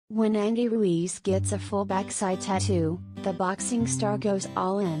When Andy Ruiz gets a full backside tattoo, the boxing star goes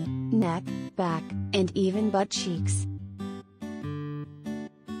all in, neck, back, and even butt cheeks.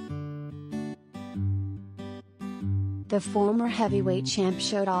 The former heavyweight champ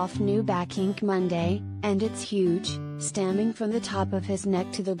showed off new back ink Monday, and it's huge, stemming from the top of his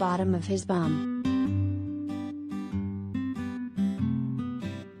neck to the bottom of his bum.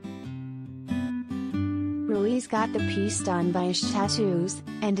 Ruiz got the piece done by Ish Tattoos,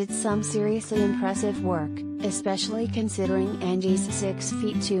 and it's some seriously impressive work, especially considering Andy's 6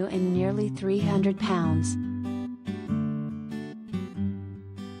 feet 2 and nearly 300 pounds.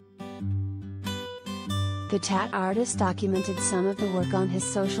 The tat artist documented some of the work on his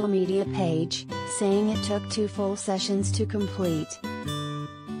social media page, saying it took 2 full sessions to complete.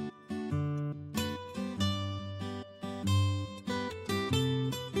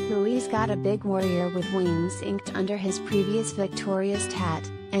 Ruiz got a big warrior with wings inked under his previous victorious tat,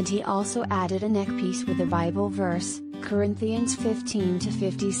 and he also added a neck piece with a Bible verse, Corinthians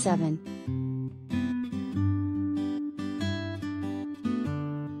 15-57.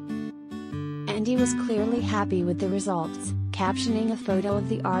 Andy was clearly happy with the results, captioning a photo of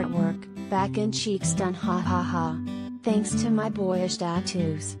the artwork, "Back and cheeks done, ha ha ha. Thanks to my boyish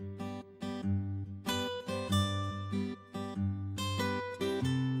tattoos."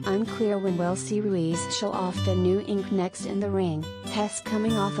 Unclear when we'll see Ruiz show off the new ink next in the ring. Hess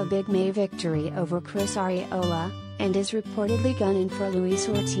coming off a big May victory over Chris Arreola, and is reportedly gunning for Luis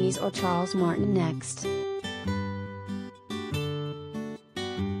Ortiz or Charles Martin next.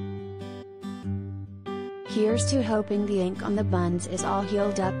 Here's to hoping the ink on the buns is all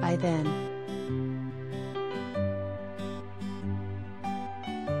healed up by then.